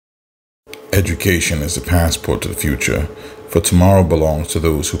Education is the passport to the future, for tomorrow belongs to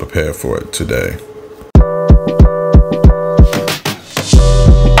those who prepare for it today.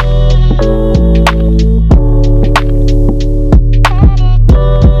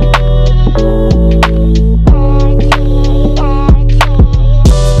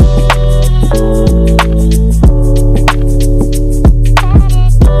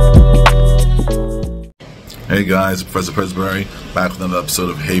 Hey guys, Professor Presbury back with another episode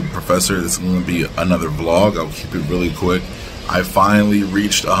of Hey Professor. This is going to be another vlog. I'll keep it really quick. I finally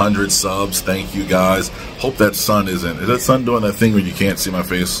reached 100 subs. Thank you guys. Hope that sun is that sun doing that thing where you can't see my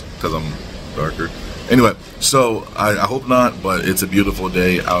face because I'm darker? Anyway, so I hope not, but it's a beautiful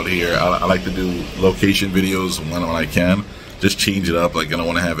day out here. I like to do location videos when I can. Just change it up. Like, I don't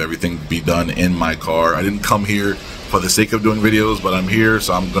want to have everything be done in my car. I didn't come here for the sake of doing videos, but I'm here,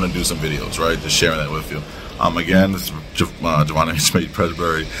 so I'm going to do some videos, right? Just sharing that with you. Again, this is Giovanni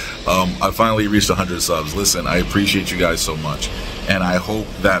Presbury. I finally reached 100 subs. Listen, I appreciate you guys so much, and I hope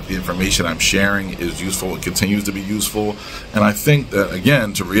that the information I'm sharing is useful and continues to be useful. And I think that,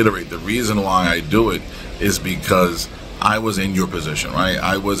 again, to reiterate, the reason why I do it is because I was in your position, right?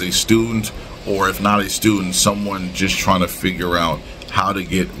 I was a student, or if not a student, someone just trying to figure out how to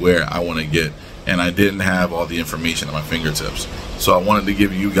get where I want to get. And I didn't have all the information at my fingertips. So I wanted to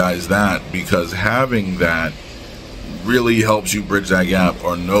give you guys that, because having that really helps you bridge that gap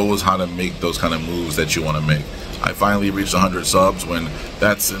or knows how to make those kind of moves that you want to make. I finally reached 100 subs when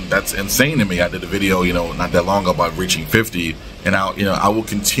that's insane to me. I did a video, not that long ago about reaching 50, and I will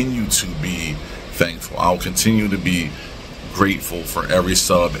continue to be thankful. I'll continue to be grateful for every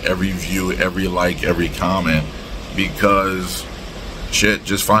sub, every view, every like, every comment, because shit,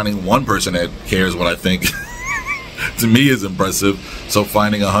 just finding one person that cares what I think to me is impressive. So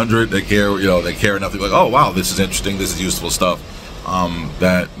finding 100 that care, that care enough to be like, oh wow, this is interesting, this is useful stuff.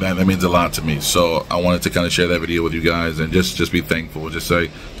 That means a lot to me. So I wanted to kind of share that video with you guys and just be thankful. Just say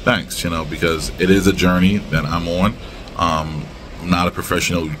thanks, because it is a journey that I'm on. I'm not a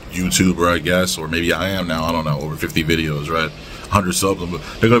professional YouTuber, I guess, or maybe I am now. I don't know. Over 50 videos, right? 100 subs.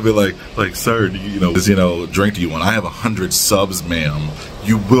 They're gonna be like, sir, drink do you want? I have 100 subs, ma'am.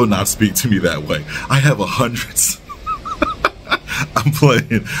 You will not speak to me that way. I have 100. I'm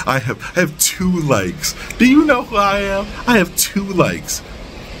playing. I have 2 likes. Do you know who I am? I have 2 likes,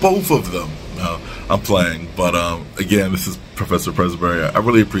 both of them. No, I'm playing. But again, this is Professor Presbury. I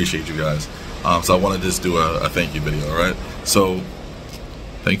really appreciate you guys. So I want to just do a thank you video. All right. So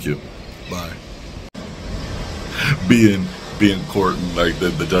thank you. Bye. Be in court and like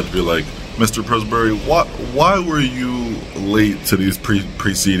the judge be like, Mr. Presbury, why were you late to these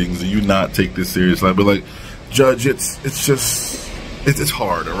proceedings? Do you not take this seriously? I'd be like, Judge, it's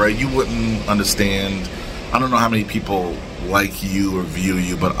hard, all right? You wouldn't understand. I don't know how many people like you or view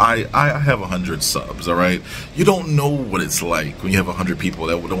you, but I have 100 subs, all right? You don't know what it's like when you have 100 people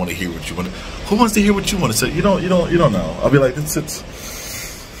that don't want to hear what you want. Who wants to hear what you want to say? You don't know. I'll be like, it's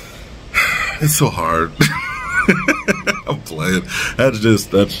so hard. I'm playing. That's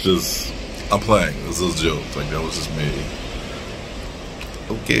just I'm playing. This is a joke. Like, that was just me.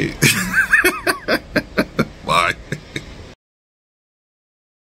 Okay. Bye.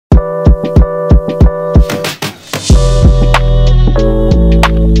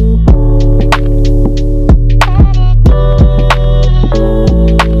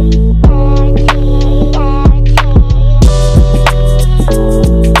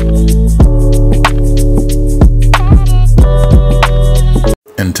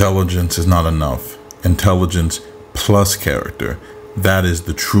 Intelligence is not enough. Intelligence plus character. That is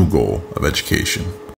the true goal of education.